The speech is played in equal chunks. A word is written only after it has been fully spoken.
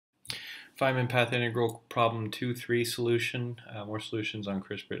Feynman path integral problem 2-3 solution. More solutions on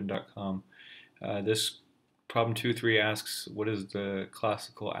chrisbritain.com. This problem 2-3 asks, what is the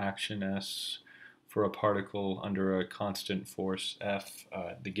classical action S for a particle under a constant force F?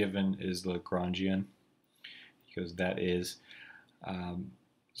 The given is Lagrangian, because that is.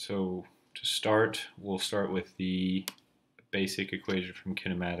 So to start, we'll start with the basic equation from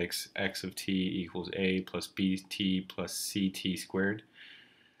kinematics. X of t equals a plus bt plus ct squared.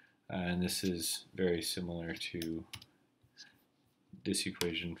 And this is very similar to this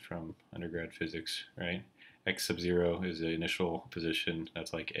equation from undergrad physics, right? X sub 0 is the initial position,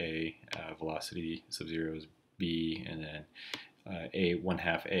 that's like A, velocity sub 0 is B, and then A,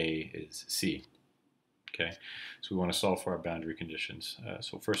 1/2 A is C. Okay, so we want to solve for our boundary conditions.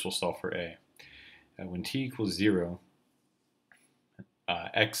 So first we'll solve for A. When t equals 0,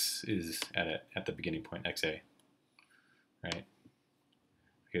 x is at the beginning point, xa, right?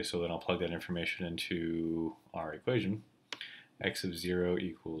 Okay, so then I'll plug that information into our equation. X of 0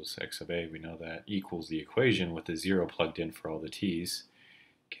 equals x of a, we know that, equals the equation with the 0 plugged in for all the t's.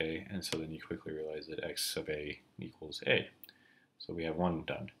 Okay, and so then you quickly realize that x of a equals a. So we have one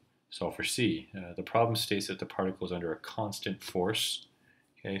done. Solve for c. The problem states that the particle is under a constant force.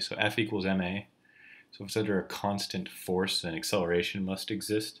 Okay, so F equals ma. So if it's under a constant force, then acceleration must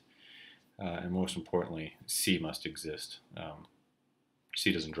exist. And most importantly, c must exist.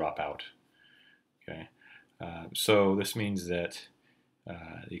 C doesn't drop out. Okay, so this means that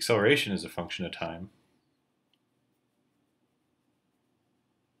the acceleration is a function of time.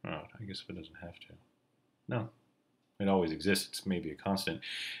 Oh, I guess it doesn't have to. No, it always exists. It's maybe a constant,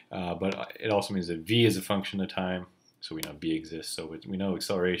 but it also means that v is a function of time. So we know b exists. So we know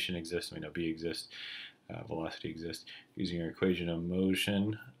acceleration exists. And we know b exists. Velocity exists. Using our equation of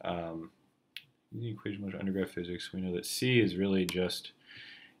motion, undergrad physics, we know that c is really just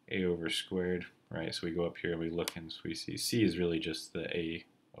a over squared, right? So we go up here and we look and we see c is really just the a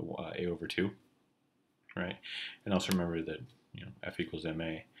over 2, right? And also remember that F equals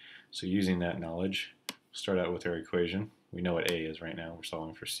ma. So using that knowledge, start out with our equation. We know what a is right now. We're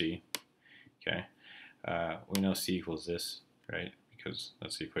solving for c. Okay, we know c equals this, right? Because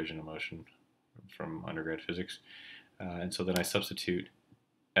that's the equation of motion from undergrad physics. And so then I substitute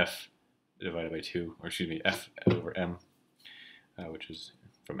F divided by 2, or excuse me, F over m, which is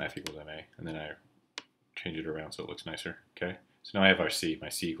from F equals ma, and then I change it around so it looks nicer. Okay, so now I have our c. My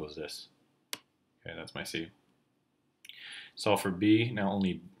c equals this. Okay, that's my c. Solve for b. Now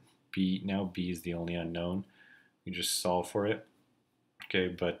b is the only unknown. You just solve for it. Okay,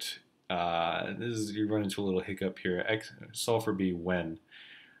 but you run into a little hiccup here. Solve for b when.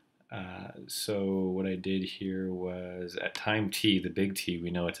 So what I did here was at time t, the big T, we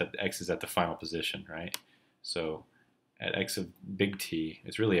know it's at x is at the final position, right? So at x of big T,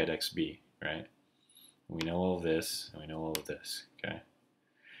 it's really at xb, right? We know all of this, and we know all of this, okay?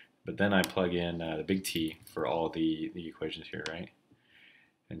 But then I plug in the big T for all the equations here, right?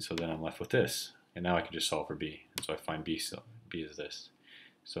 And so then I'm left with this, and now I can just solve for b. And so I find b, so b is this.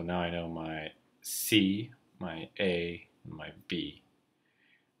 So now I know my c, my a, and my b.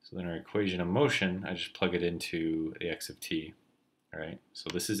 So then our equation of motion, I just plug it into the x of t, all right? So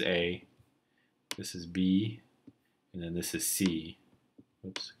this is a, this is b, and then this is c.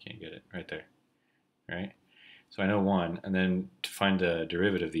 Oops, can't get it, right there, all right? So I know one, and then to find the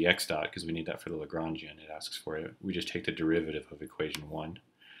derivative of the x dot, because we need that for the Lagrangian, it asks for it, we just take the derivative of equation 1.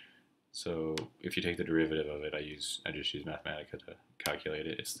 So if you take the derivative of it, I just use Mathematica to calculate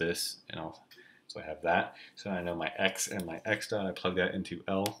it. It's this, and so I have that. So I know my x and my x dot. I plug that into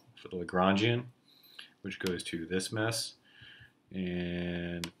L for the Lagrangian, which goes to this mess.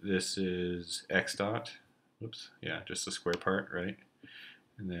 And this is x dot. Oops, yeah, just the square part, right?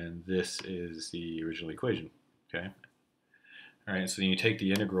 And then this is the original equation, okay? All right, so then you take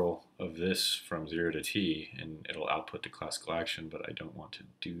the integral of this from 0 to t, and it'll output the classical action, but I don't want to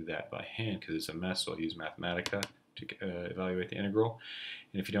do that by hand because it's a mess, so I'll use Mathematica to evaluate the integral.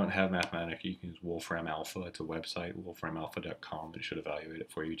 And if you don't have Mathematica, you can use Wolfram Alpha. It's a website, wolframalpha.com. It should evaluate it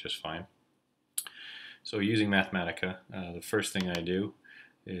for you just fine. So using Mathematica, the first thing I do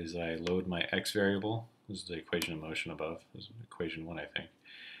is I load my x variable. This is the equation of motion above. This is equation 1, I think.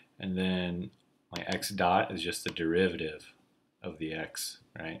 And then my x dot is just the derivative of the x,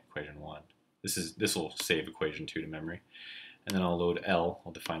 right? Equation 1. This will save equation 2 to memory. And then I'll load L,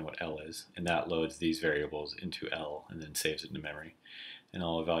 I'll define what L is, and that loads these variables into L and then saves it into memory. And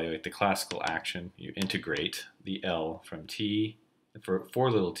I'll evaluate the classical action. You integrate the L from t, for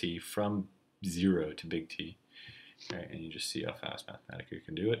little t, from 0 to big T. Right, and you just see how fast Mathematica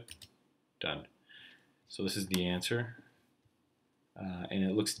can do it. Done. So this is the answer. and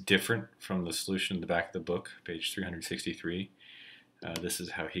it looks different from the solution in the back of the book, page 363. This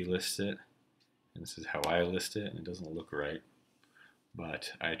is how he lists it, and this is how I list it, and it doesn't look right.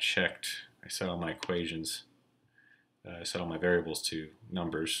 But I set all my equations, I set all my variables to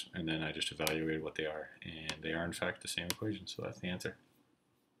numbers, and then I just evaluated what they are, and they are in fact the same equation, so that's the answer.